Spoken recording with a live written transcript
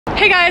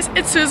Hey guys,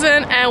 it's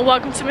Susan and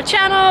welcome to my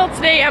channel.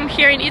 Today I'm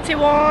here in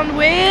Itaewon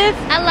with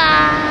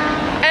Ella.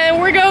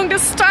 And we're going to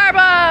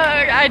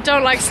Starbucks. I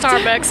don't like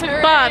Starbucks,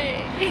 but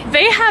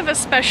they have a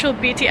special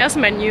BTS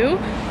menu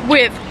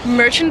with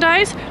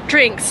merchandise,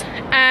 drinks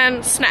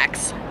and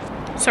snacks.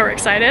 So we're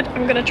excited.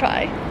 I'm gonna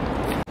try.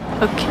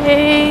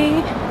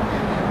 Okay,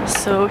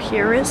 so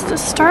here is the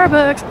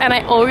Starbucks and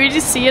I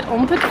already see it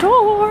on the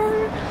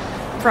door.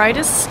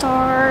 Brightest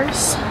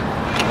stars.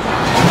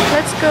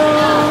 Let's go.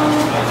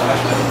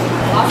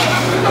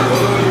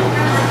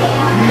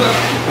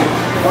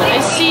 I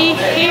see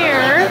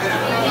here,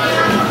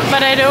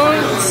 but I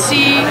don't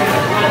see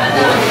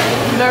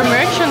their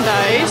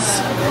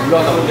merchandise.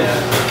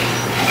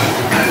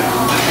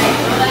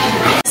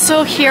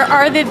 So here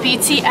are the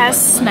BTS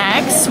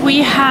snacks.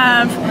 We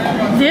have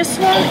this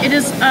one. It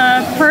is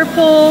a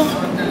purple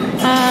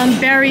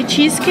berry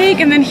cheesecake,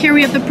 and then here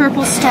we have the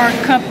purple star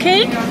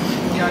cupcake.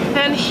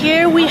 Then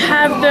here we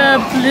have the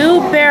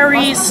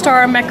blueberry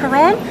star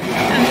macaron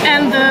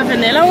and the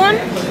vanilla one.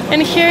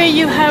 And here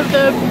you have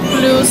the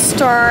blue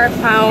star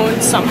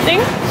pound something.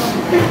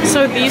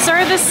 So these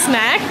are the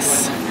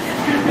snacks.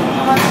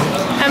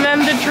 And then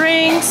the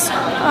drinks,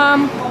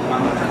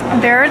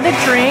 there are the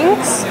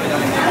drinks.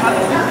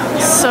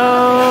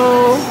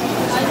 So,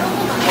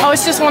 oh,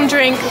 it's just one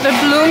drink. The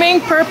blooming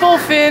purple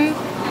fin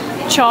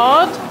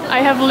chod.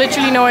 I have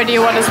literally no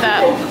idea what is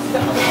that.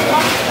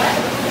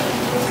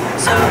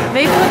 So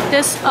they put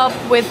this up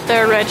with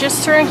the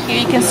register, and here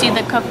you can see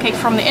the cupcake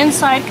from the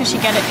inside because you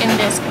get it in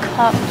this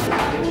cup.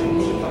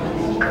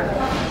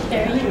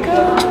 There you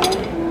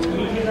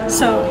go.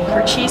 So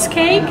for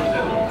cheesecake,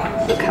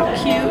 look how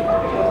cute.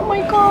 Oh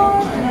my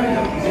god.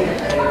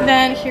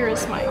 Then here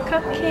is my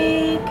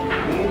cupcake.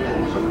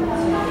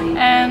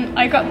 And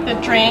I got the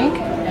drink,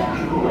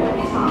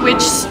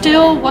 which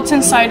still what's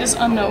inside is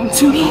unknown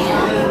to me.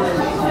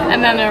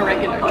 And then a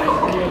regular drink.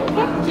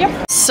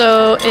 Yep.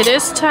 So it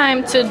is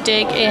time to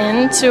dig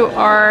into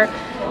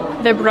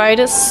the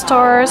Brightest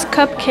Stars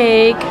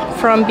cupcake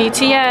from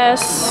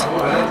BTS.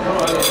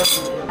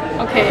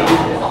 Okay,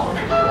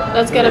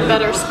 let's get a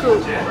better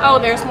scoop. Oh,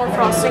 there's more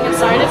frosting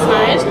inside, it's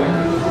nice.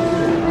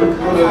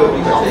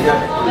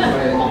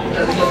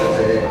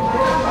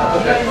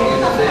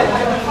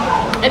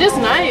 It is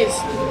nice.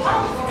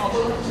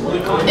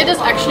 It is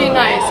actually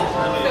nice.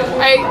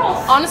 I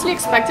honestly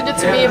expected it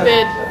to be a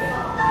bit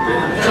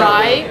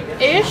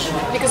dry-ish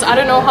because I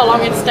don't know how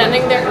long it's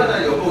standing there,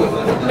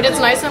 but it's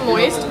nice and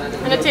moist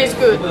and it tastes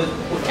good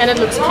and it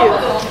looks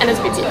cute and it's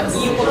BTS,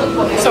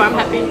 so I'm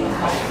happy.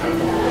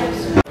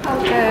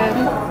 Okay.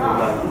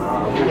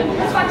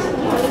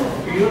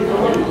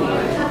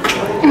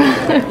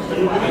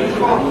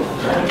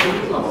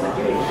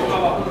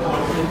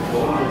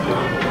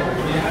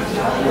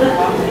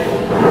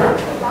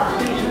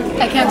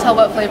 I can't tell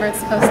what flavor it's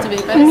supposed to be,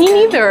 but me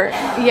neither.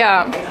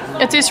 Yeah,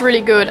 it is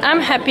really good. I'm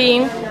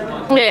happy.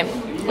 Okay,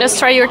 let's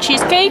try your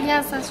cheesecake.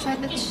 Yes, let's try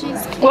the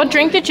cheesecake. What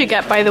drink did you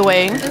get, by the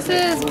way? This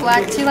is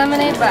black tea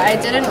lemonade, but I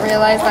didn't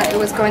realize that it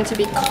was going to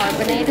be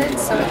carbonated,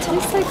 so it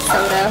tastes like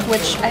soda,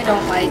 which I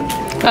don't like.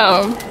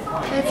 Oh.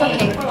 It's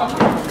okay.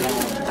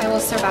 I will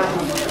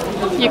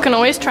survive. You can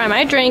always try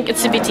my drink.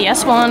 It's the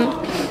BTS one.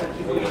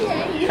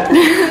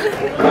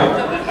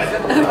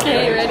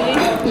 Okay, ready?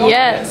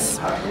 Yes.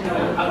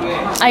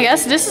 I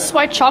guess this is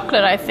white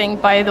chocolate, I think,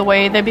 by the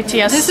way, the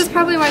BTS. This is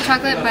probably white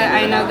chocolate, but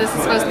I know this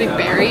is supposed to be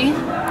berry.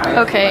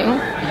 Okay.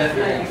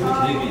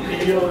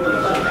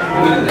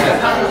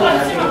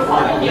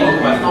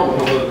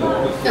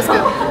 It's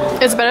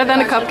good. It's better than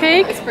the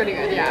cupcake? It's pretty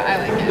good, yeah, I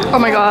like it. Oh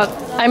my god,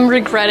 I'm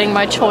regretting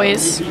my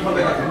choice.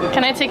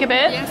 Can I take a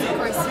bit? Yes, of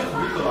course.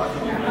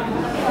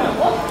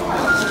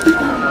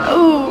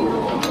 Ooh,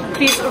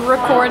 please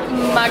record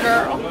my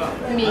girl.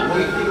 Me.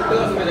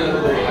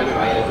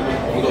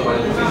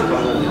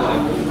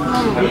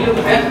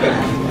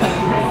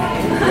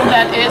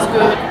 That is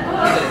good.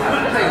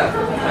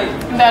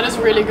 That is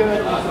really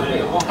good.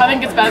 I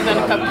think it's better than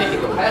a cupcake.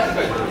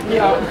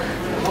 Yeah.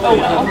 Oh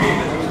well.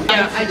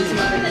 Yeah. I just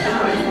love it.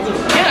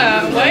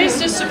 Yeah, why is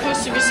this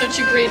supposed to be such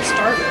a great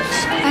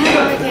Starbucks? I have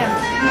no idea.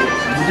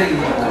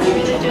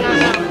 I do not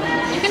know.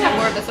 You can have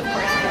more of this, of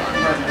course.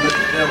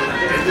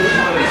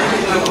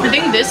 I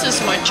think this is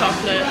white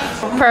chocolate.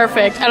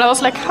 Perfect. And I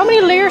was like, how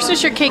many layers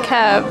does your cake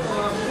have?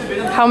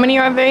 How many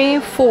are they?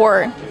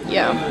 4.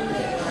 Yeah.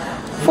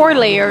 4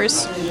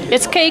 layers.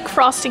 It's cake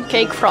frosting,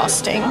 cake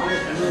frosting.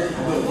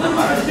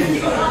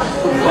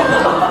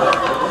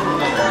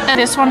 And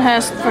this one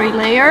has 3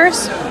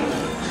 layers.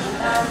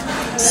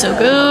 So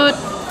good.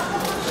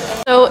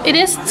 So it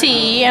is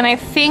tea and I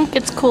think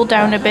it's cooled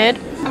down a bit.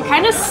 I'm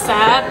kind of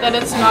sad that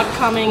it's not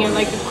coming in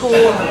like a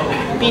cool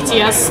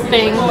BTS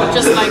thing,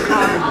 just like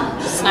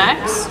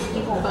snacks.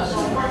 But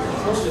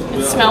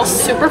it smells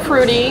super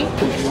fruity.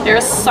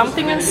 There's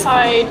something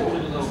inside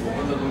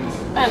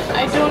and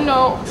I don't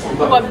know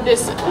what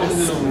this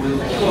is.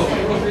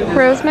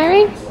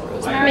 Rosemary?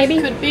 Maybe?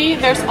 Could be.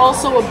 There's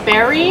also a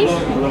berry.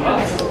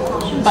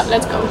 but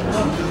let's go.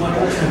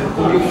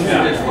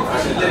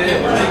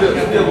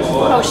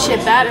 Oh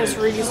shit, that is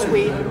really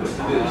sweet.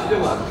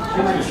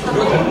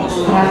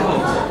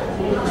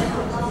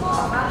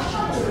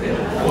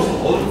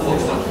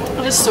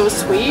 It is so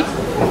sweet.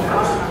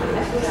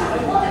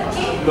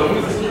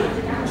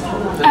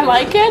 I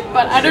like it,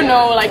 but I don't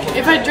know, like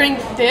if I drink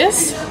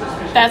this,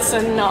 that's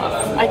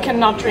enough. I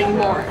cannot drink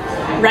more.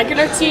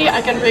 Regular tea,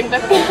 I can drink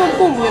that boom boom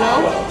boom, you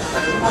know?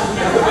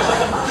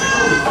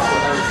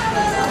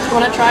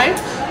 Wanna try?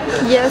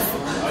 Yes.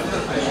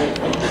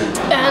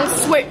 And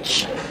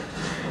switch.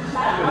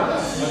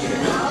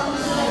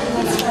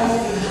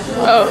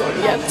 Oh,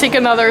 yeah, take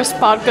another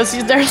spot because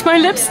there's my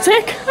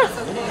lipstick.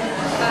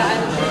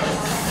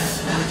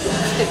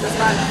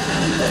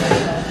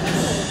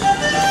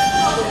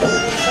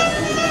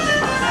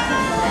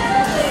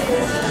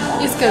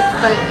 It's good,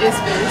 but it's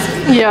very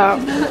sweet. Yeah.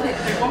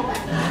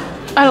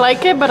 I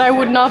like it, but I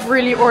would not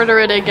really order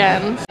it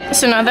again.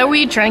 So now that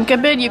we drank a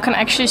bit, you can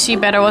actually see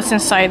better what's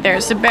inside.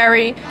 There's a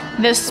berry,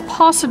 this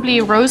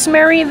possibly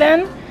rosemary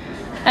then,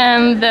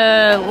 and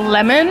the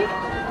lemon.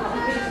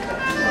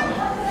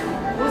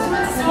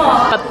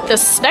 But the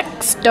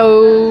snacks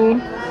though.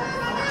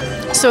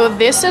 So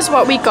this is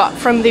what we got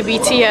from the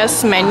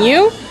BTS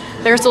menu.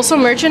 There's also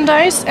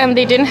merchandise and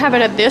they didn't have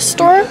it at this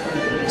store.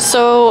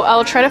 So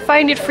I'll try to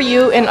find it for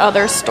you in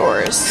other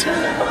stores.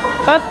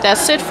 But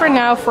that's it for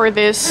now for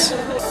this